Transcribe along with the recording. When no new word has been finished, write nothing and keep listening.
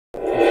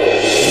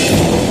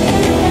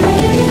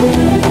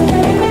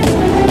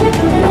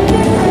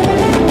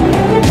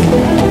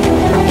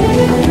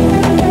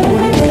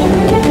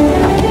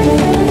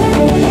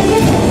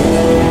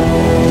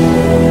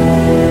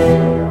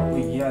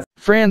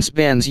France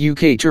bans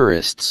UK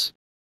tourists.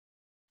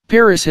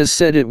 Paris has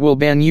said it will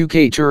ban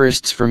UK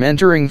tourists from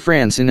entering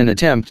France in an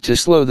attempt to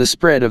slow the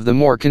spread of the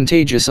more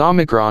contagious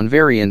Omicron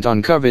variant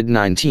on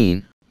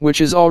COVID-19,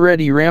 which is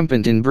already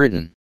rampant in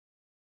Britain.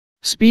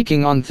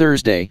 Speaking on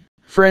Thursday,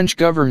 French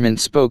government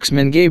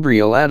spokesman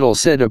Gabriel Attal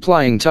said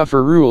applying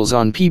tougher rules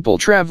on people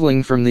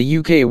traveling from the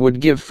UK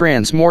would give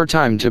France more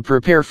time to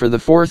prepare for the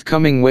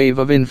forthcoming wave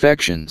of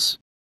infections.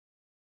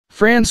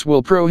 France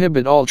will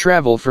prohibit all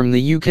travel from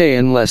the UK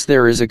unless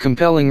there is a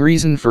compelling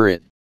reason for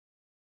it.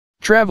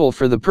 Travel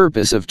for the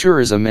purpose of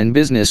tourism and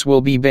business will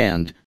be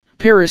banned,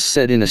 Paris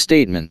said in a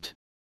statement.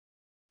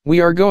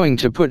 We are going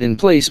to put in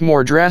place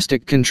more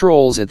drastic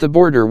controls at the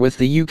border with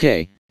the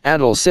UK,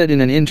 Attal said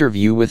in an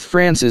interview with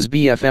France's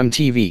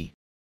BFMTV.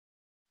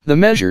 The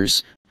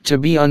measures, to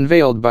be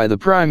unveiled by the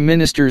Prime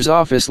Minister's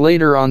office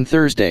later on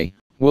Thursday,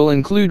 will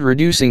include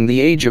reducing the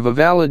age of a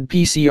valid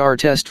PCR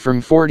test from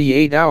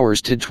 48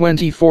 hours to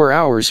 24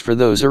 hours for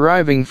those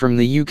arriving from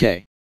the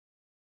UK.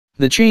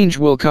 The change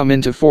will come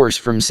into force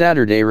from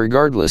Saturday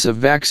regardless of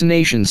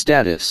vaccination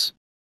status.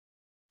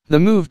 The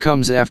move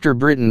comes after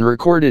Britain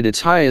recorded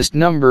its highest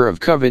number of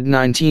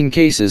COVID-19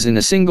 cases in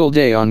a single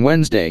day on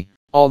Wednesday,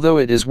 although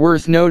it is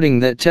worth noting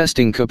that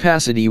testing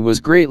capacity was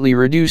greatly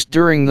reduced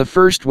during the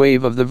first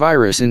wave of the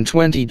virus in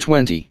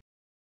 2020.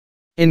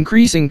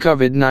 Increasing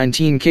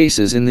COVID-19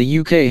 cases in the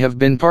UK have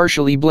been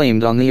partially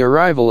blamed on the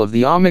arrival of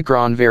the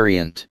Omicron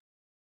variant.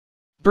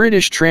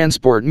 British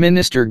Transport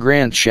Minister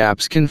Grant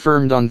Shapps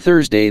confirmed on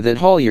Thursday that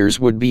hauliers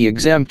would be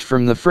exempt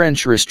from the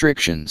French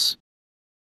restrictions.